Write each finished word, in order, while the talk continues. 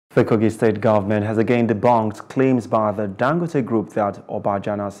The Kogi State Government has again debunked claims by the Dangote Group that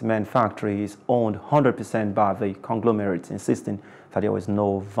Obajana Cement Factory is owned 100% by the Conglomerate, insisting that there was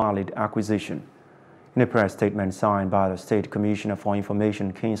no valid acquisition. In a press statement signed by the State Commissioner for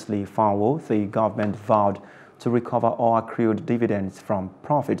Information, Kingsley Farwell, the government vowed to recover all accrued dividends from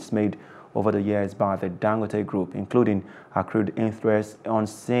profits made over the years by the Dangote Group, including accrued interest on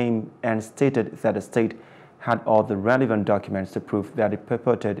same, and stated that the state had all the relevant documents to prove that the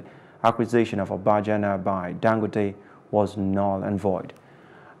purported acquisition of Obajana by Dangote was null and void.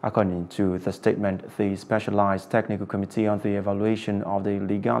 According to the statement, the Specialized Technical Committee on the Evaluation of the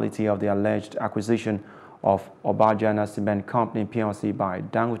Legality of the Alleged Acquisition of Obajana Cement Company plc by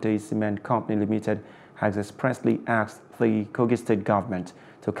Dangote Cement Company Limited has expressly asked the Kogi State Government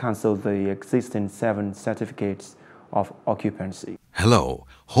to cancel the existing 7 certificates of occupancy. Hello,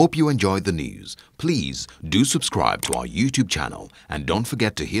 hope you enjoyed the news. Please do subscribe to our YouTube channel and don't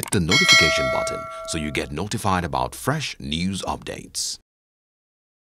forget to hit the notification button so you get notified about fresh news updates.